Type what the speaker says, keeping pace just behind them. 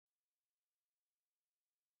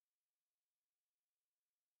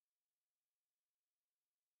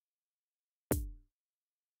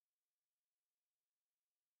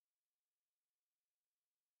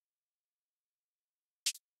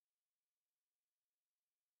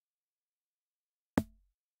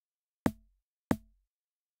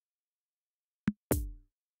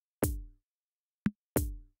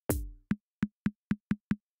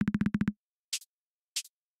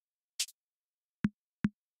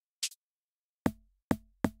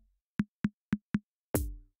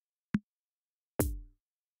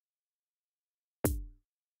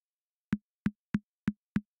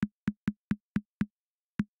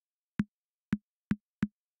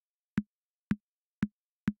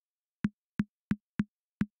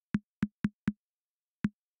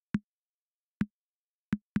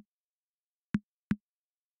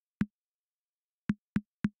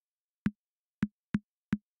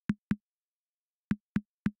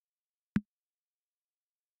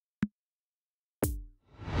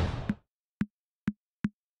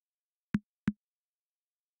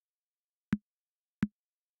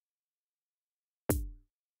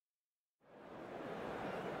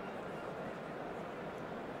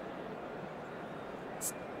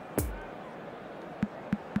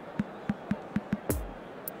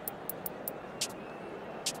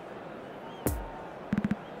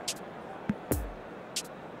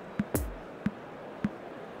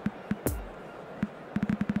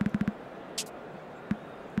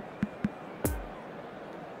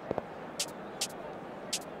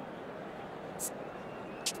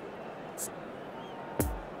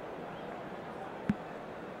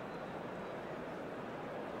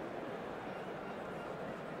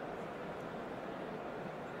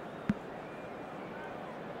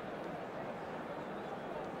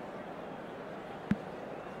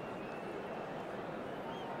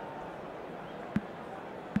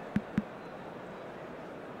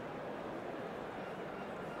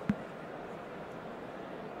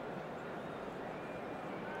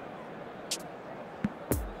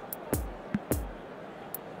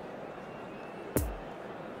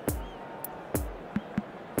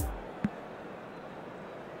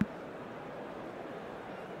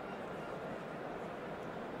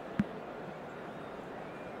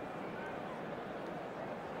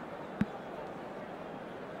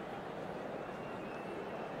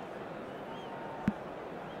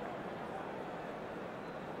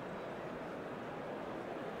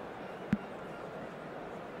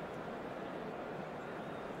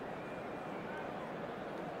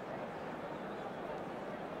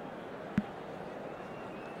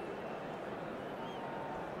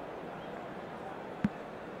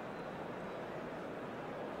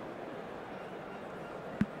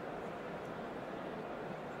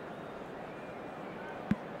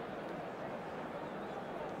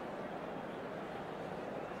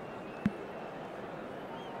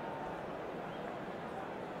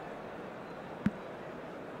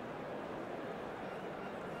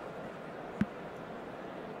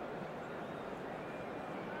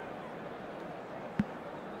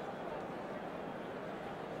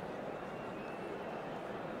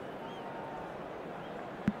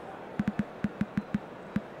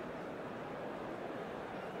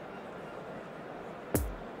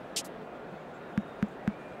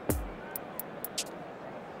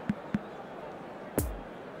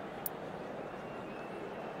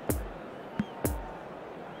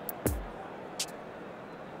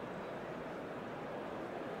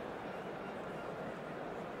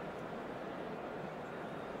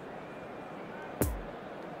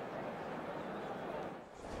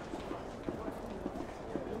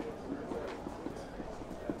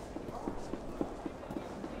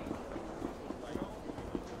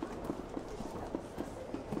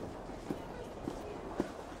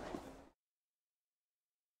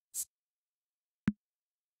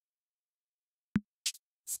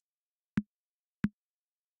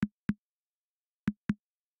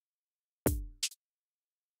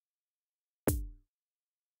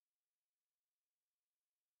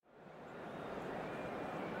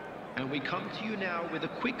And we come to you now with a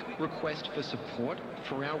quick request for support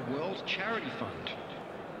for our World Charity Fund.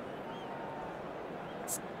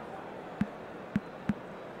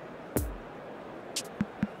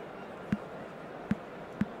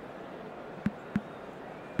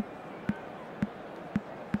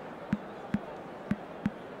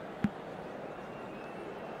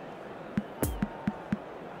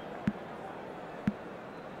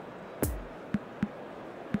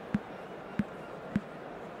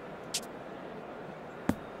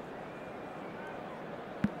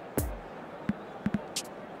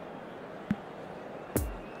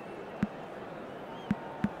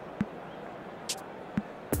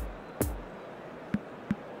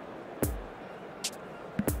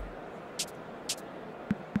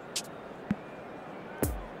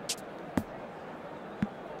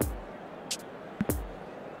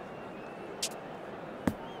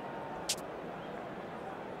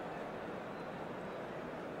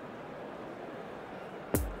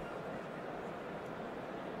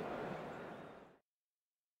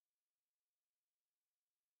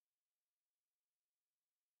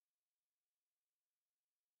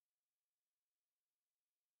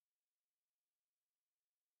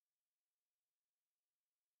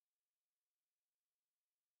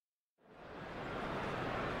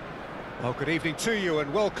 Well, good evening to you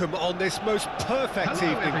and welcome on this most perfect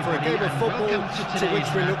evening for a game of football to which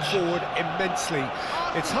we look forward immensely.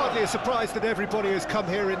 It's hardly a surprise that everybody has come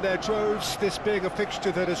here in their droves, this being a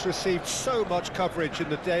fixture that has received so much coverage in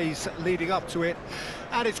the days leading up to it.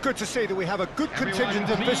 And it's good to see that we have a good contingent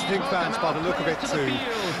of visiting fans by the look of it too.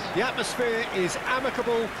 The atmosphere is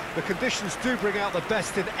amicable, the conditions do bring out the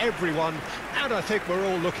best in everyone, and I think we're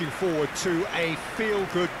all looking forward to a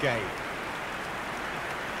feel-good game.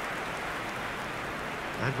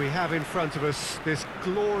 And we have in front of us this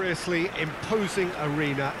gloriously imposing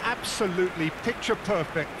arena, absolutely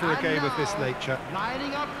picture-perfect for a game of this nature.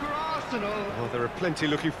 Lining up for Arsenal. Well, there are plenty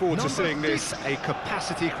looking forward to seeing this, a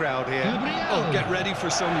capacity crowd here. Oh, get ready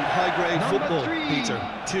for some high-grade football, Peter.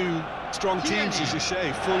 Two strong teams, as you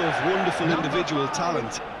say, full of wonderful individual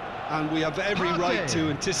talent. And we have every right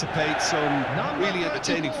to anticipate some really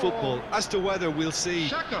entertaining football. As to whether we'll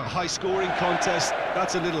see a high-scoring contest,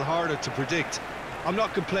 that's a little harder to predict. I'm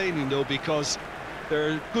not complaining, though, because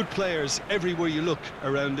there are good players everywhere you look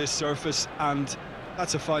around this surface, and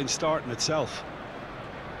that's a fine start in itself.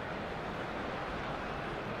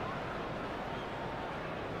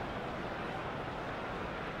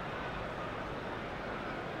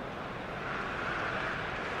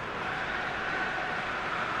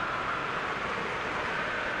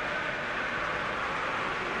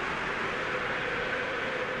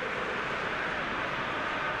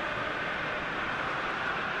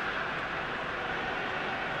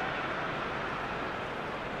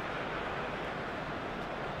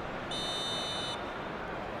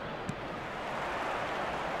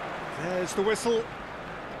 There's the whistle.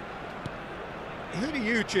 Who do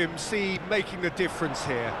you, Jim, see making the difference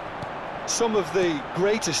here? Some of the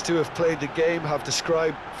greatest to have played the game have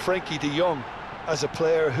described Frankie de Jong as a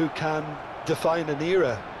player who can define an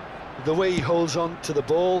era. The way he holds on to the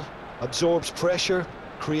ball, absorbs pressure,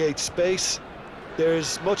 creates space.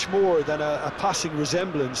 There's much more than a passing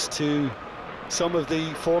resemblance to some of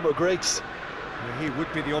the former greats. He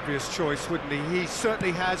would be the obvious choice, wouldn't he? He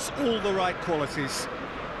certainly has all the right qualities.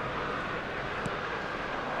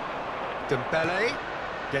 Dembele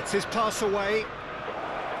gets his pass away.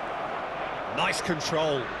 Nice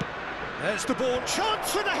control. There's the ball.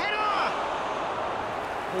 Chance for the header!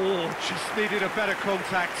 Oh, just needed a better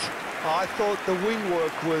contact. I thought the wing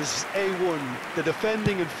work was A1. The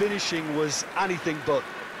defending and finishing was anything but.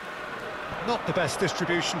 Not the best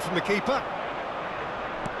distribution from the keeper.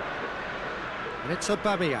 And it's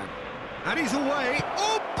Aubameyang. And he's away.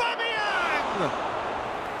 Aubameyang!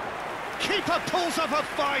 Keeper pulls up a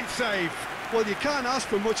fine save. Well, you can't ask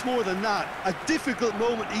for much more than that. A difficult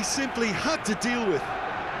moment he simply had to deal with.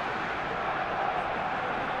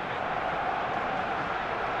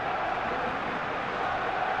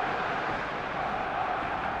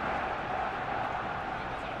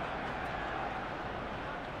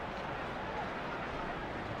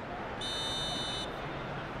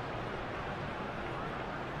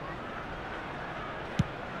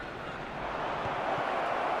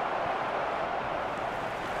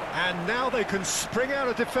 And now they can spring out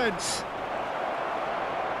of defence.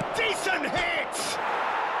 Decent hit!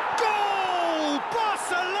 Goal!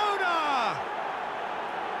 Barcelona!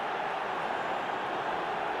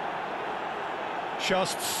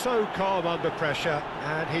 Just so calm under pressure,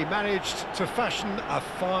 and he managed to fashion a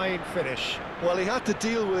fine finish. Well, he had to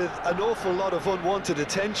deal with an awful lot of unwanted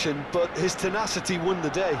attention, but his tenacity won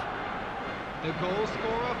the day. The goal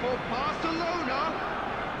scorer for Barcelona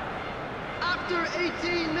after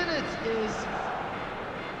 18 minutes is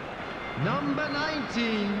number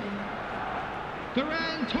 19,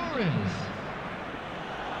 Ferran Torres.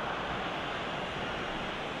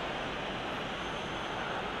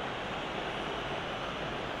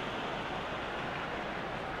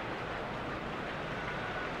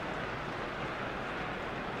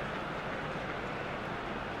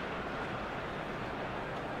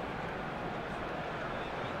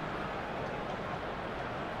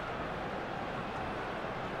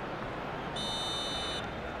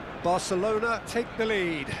 Barcelona take the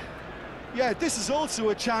lead. Yeah, this is also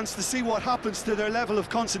a chance to see what happens to their level of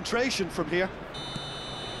concentration from here.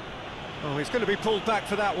 Oh, he's going to be pulled back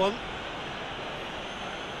for that one.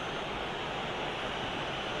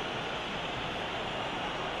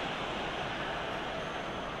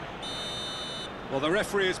 Well, the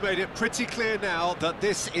referee has made it pretty clear now that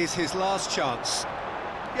this is his last chance.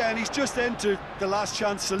 Yeah, and he's just entered the last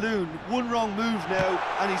chance saloon. One wrong move now,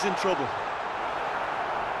 and he's in trouble.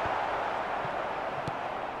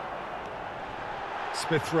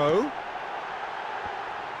 Smith Rowe.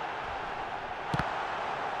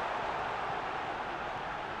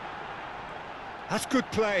 That's good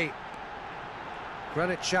play.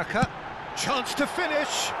 Granit Xhaka, chance to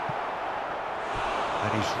finish.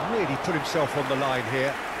 And he's really put himself on the line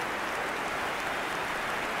here.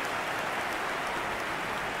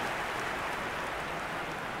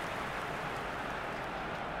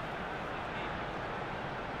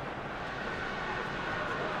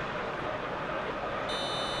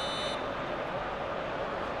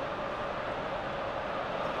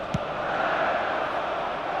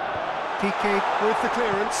 Piqué with the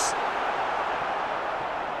clearance.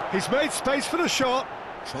 He's made space for the shot.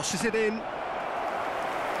 Crosses it in.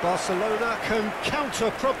 Barcelona can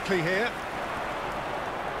counter promptly here.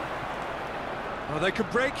 Oh, they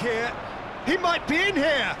could break here. He might be in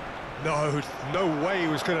here. No way he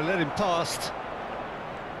was going to let him past.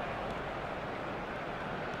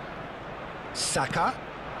 Saka.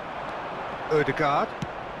 Ødegaard.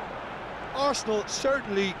 Arsenal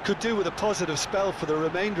certainly could do with a positive spell for the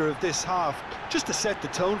remainder of this half, just to set the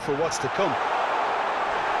tone for what's to come.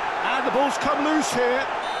 And the ball's come loose here.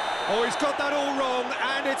 Oh, he's got that all wrong,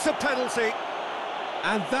 and it's a penalty.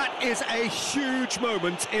 And that is a huge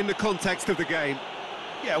moment in the context of the game.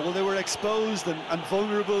 Yeah, well, they were exposed and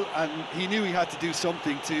vulnerable, and he knew he had to do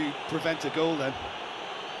something to prevent a goal then.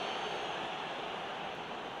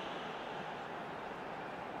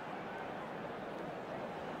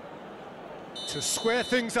 To square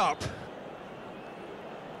things up.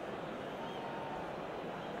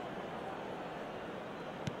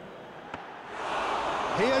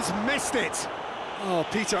 He has missed it. Oh,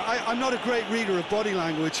 Peter, I'm not a great reader of body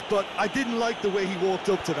language, but I didn't like the way he walked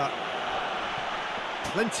up to that.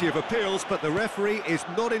 Plenty of appeals, but the referee is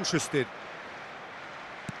not interested.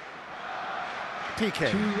 Piqué.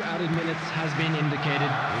 2 added minutes has been indicated.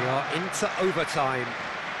 We are into overtime.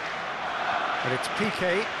 And it's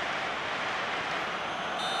Piqué.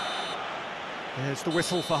 There's the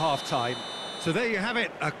whistle for half-time. So there you have it,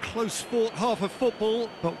 a close-fought half of football,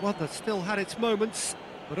 but one that still had its moments,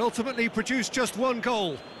 but ultimately produced just one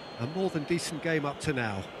goal. A more than decent game up to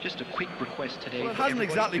now. Just a quick request today. Well, it hasn't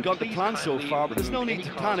exactly gone to plan so far, but there's no need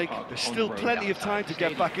to panic. There's still plenty of time to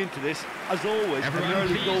get back into this. As always, an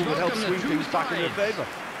early goal will help swing things back in their favour.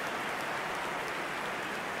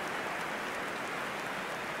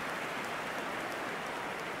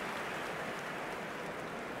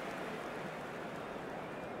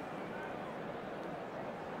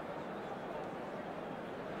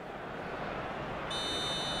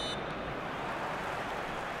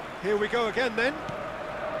 Here we go again then.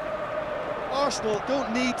 Arsenal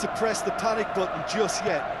don't need to press the panic button just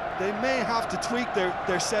yet. They may have to tweak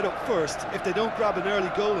their setup first. If they don't grab an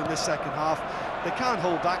early goal in this second half, they can't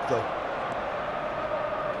hold back though.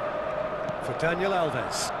 For Daniel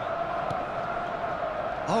Alves.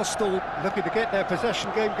 Arsenal looking to get their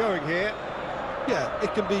possession game going here. Yeah,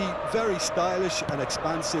 it can be very stylish and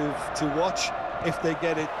expansive to watch if they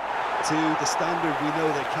get it to the standard we know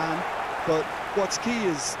they can. But what's key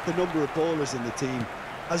is the number of ballers in the team.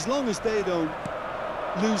 As long as they don't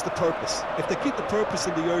lose the purpose, if they keep the purpose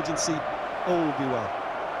and the urgency, all will be well.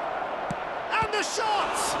 And the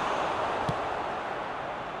shot!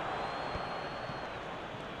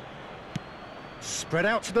 Spread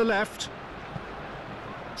out to the left.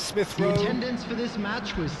 Smith Rowe. The attendance for this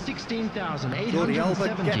match was 16,870.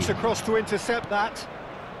 Alba gets across to intercept that.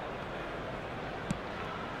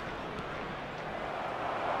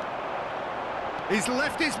 He's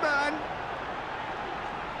left his man.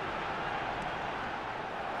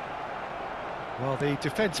 Well, the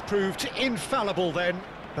defence proved infallible then,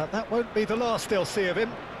 but that won't be the last they'll see of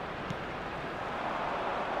him.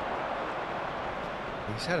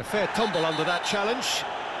 He's had a fair tumble under that challenge.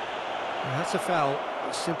 Well, that's a foul.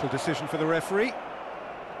 A simple decision for the referee.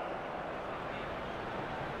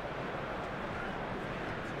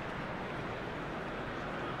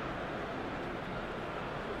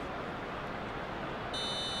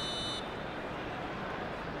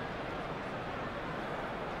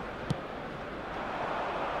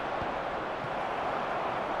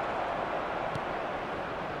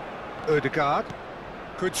 Ødegaard.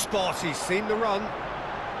 Good spot, he's seen the run.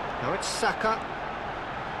 Now it's Saka.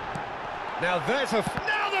 Now now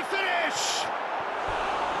the finish!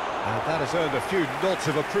 And that has earned a few nods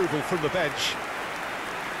of approval from the bench.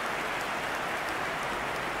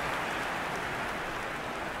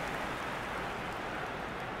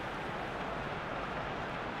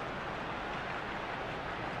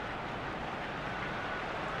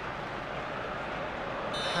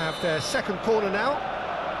 Have their second corner now.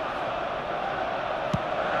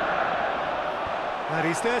 And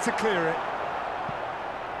he's there to clear it.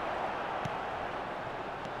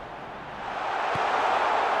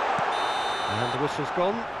 And the whistle's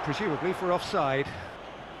gone, presumably for offside.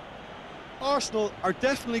 Arsenal are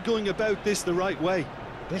definitely going about this the right way.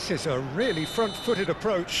 This is a really front-footed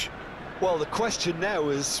approach. Well, the question now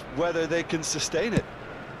is whether they can sustain it.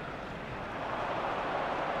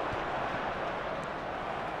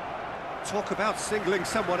 Talk about singling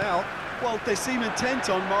someone out. Well, they seem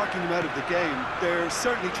intent on marking him out of the game. They're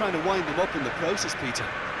certainly trying to wind him up in the process, Peter.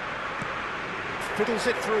 Fiddles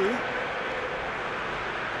it through.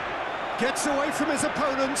 Gets away from his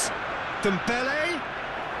opponents. Dembele.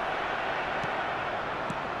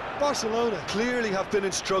 Barcelona clearly have been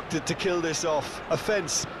instructed to kill this off.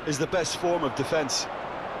 Offence is the best form of defence.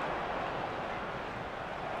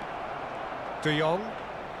 De Jong.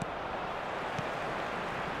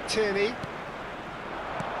 Tierney.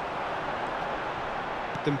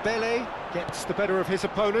 Dembele gets the better of his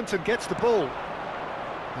opponent and gets the ball.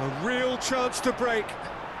 A real chance to break.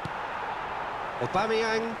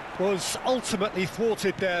 Aubameyang was ultimately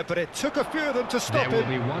thwarted there, but it took a few of them to stop him. There will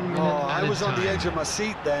be 1 minute I was on the time. edge of my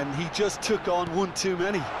seat then. He just took on one too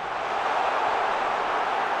many.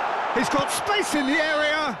 He's got space in the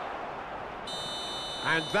area.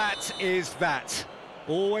 And that is that.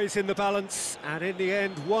 Always in the balance, and in the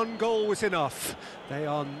end, one goal was enough. They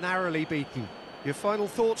are narrowly beaten. Your final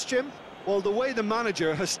thoughts, Jim? Well, the way the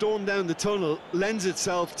manager has stormed down the tunnel lends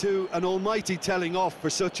itself to an almighty telling off for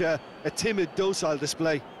such a timid, docile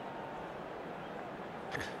display.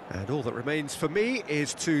 And all that remains for me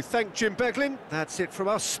is to thank Jim Beglin. That's it from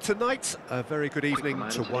us tonight. A very good evening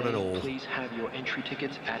to one and all. Please have your entry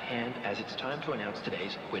tickets at hand, as it's time to announce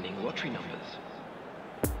today's winning lottery numbers.